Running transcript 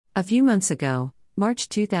A few months ago, March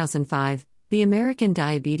 2005, the American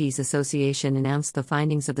Diabetes Association announced the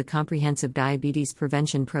findings of the Comprehensive Diabetes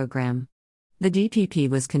Prevention Program. The DPP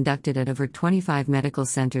was conducted at over 25 medical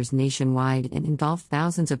centers nationwide and involved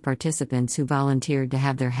thousands of participants who volunteered to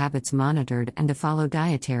have their habits monitored and to follow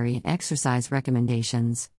dietary and exercise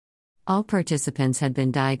recommendations. All participants had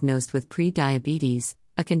been diagnosed with pre-diabetes,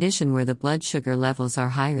 a condition where the blood sugar levels are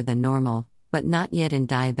higher than normal, but not yet in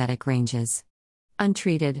diabetic ranges.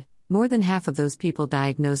 Untreated, more than half of those people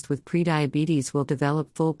diagnosed with prediabetes will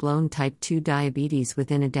develop full-blown type 2 diabetes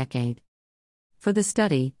within a decade. For the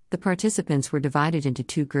study, the participants were divided into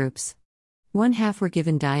two groups. One half were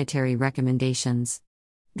given dietary recommendations.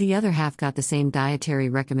 The other half got the same dietary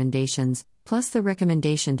recommendations, plus the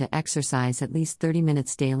recommendation to exercise at least 30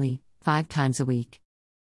 minutes daily, 5 times a week.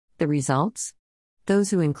 The results?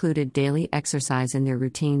 Those who included daily exercise in their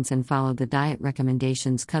routines and followed the diet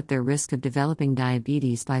recommendations cut their risk of developing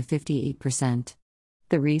diabetes by 58%.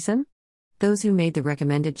 The reason? Those who made the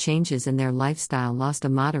recommended changes in their lifestyle lost a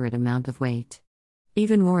moderate amount of weight.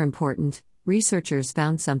 Even more important, researchers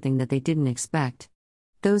found something that they didn't expect.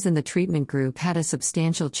 Those in the treatment group had a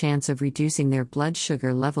substantial chance of reducing their blood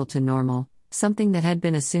sugar level to normal, something that had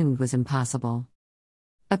been assumed was impossible.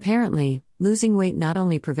 Apparently, losing weight not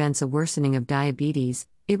only prevents a worsening of diabetes,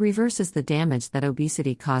 it reverses the damage that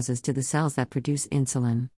obesity causes to the cells that produce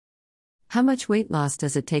insulin. How much weight loss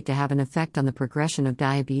does it take to have an effect on the progression of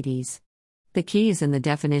diabetes? The key is in the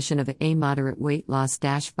definition of a moderate weight loss: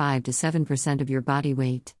 5 to 7% of your body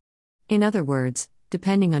weight. In other words,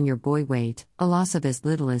 depending on your body weight, a loss of as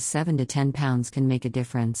little as 7 to 10 pounds can make a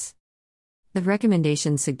difference. The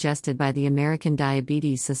recommendations suggested by the American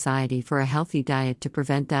Diabetes Society for a healthy diet to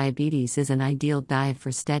prevent diabetes is an ideal diet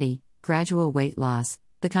for steady, gradual weight loss,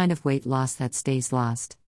 the kind of weight loss that stays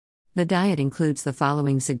lost. The diet includes the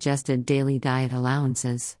following suggested daily diet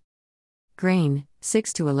allowances. Grain,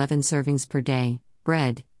 6 to 11 servings per day,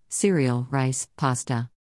 bread, cereal, rice, pasta.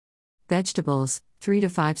 Vegetables, 3 to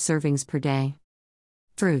 5 servings per day.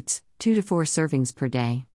 Fruits, 2 to 4 servings per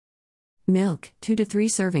day. Milk, 2 to 3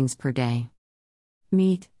 servings per day.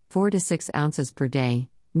 Meat, 4 to 6 ounces per day,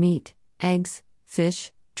 meat, eggs,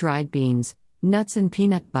 fish, dried beans, nuts and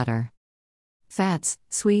peanut butter. Fats,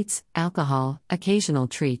 sweets, alcohol, occasional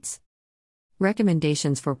treats.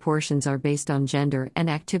 Recommendations for portions are based on gender and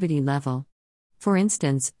activity level. For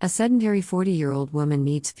instance, a sedentary 40-year-old woman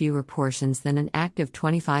needs fewer portions than an active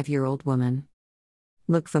 25-year-old woman.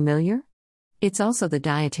 Look familiar? It's also the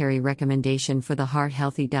dietary recommendation for the Heart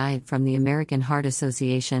Healthy Diet from the American Heart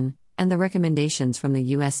Association, and the recommendations from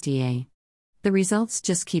the USDA. The results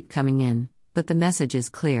just keep coming in, but the message is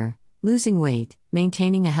clear: losing weight,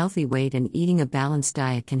 maintaining a healthy weight, and eating a balanced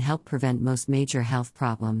diet can help prevent most major health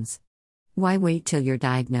problems. Why wait till you're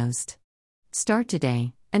diagnosed? Start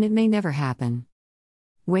today, and it may never happen.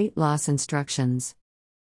 Weight loss instructions.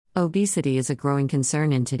 Obesity is a growing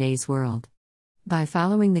concern in today's world. By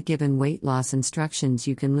following the given weight loss instructions,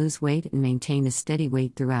 you can lose weight and maintain a steady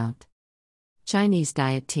weight throughout. Chinese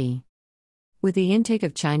diet tea. With the intake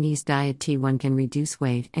of Chinese diet tea, one can reduce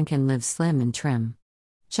weight and can live slim and trim.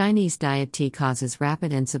 Chinese diet tea causes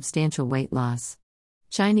rapid and substantial weight loss.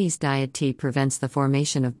 Chinese diet tea prevents the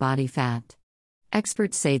formation of body fat.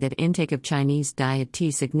 Experts say that intake of Chinese diet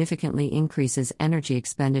tea significantly increases energy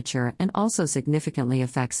expenditure and also significantly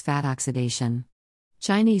affects fat oxidation.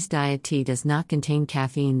 Chinese diet tea does not contain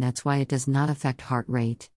caffeine, that's why it does not affect heart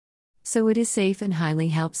rate. So it is safe and highly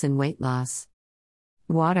helps in weight loss.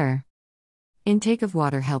 Water. Intake of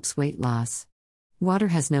water helps weight loss. Water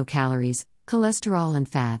has no calories, cholesterol and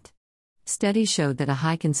fat. Studies showed that a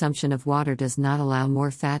high consumption of water does not allow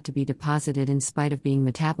more fat to be deposited in spite of being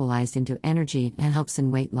metabolized into energy and helps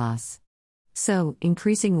in weight loss. So,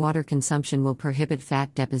 increasing water consumption will prohibit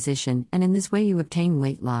fat deposition, and in this way you obtain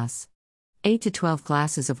weight loss. 8 to 12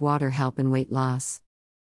 glasses of water help in weight loss.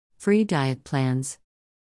 Free diet plans.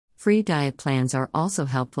 Free diet plans are also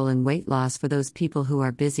helpful in weight loss for those people who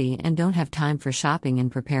are busy and don't have time for shopping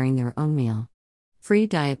and preparing their own meal. Free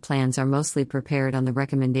diet plans are mostly prepared on the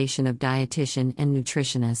recommendation of dietitian and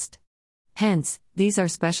nutritionist. Hence, these are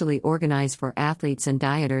specially organized for athletes and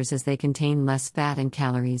dieters as they contain less fat and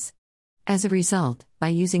calories. As a result, by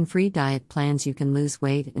using free diet plans you can lose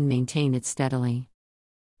weight and maintain it steadily.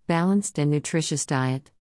 Balanced and nutritious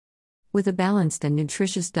diet. With a balanced and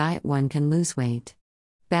nutritious diet one can lose weight.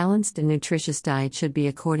 Balanced and nutritious diet should be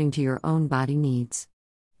according to your own body needs.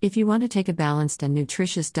 If you want to take a balanced and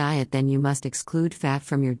nutritious diet, then you must exclude fat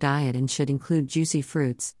from your diet and should include juicy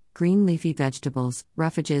fruits, green leafy vegetables,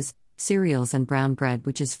 roughages, cereals and brown bread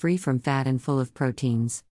which is free from fat and full of proteins.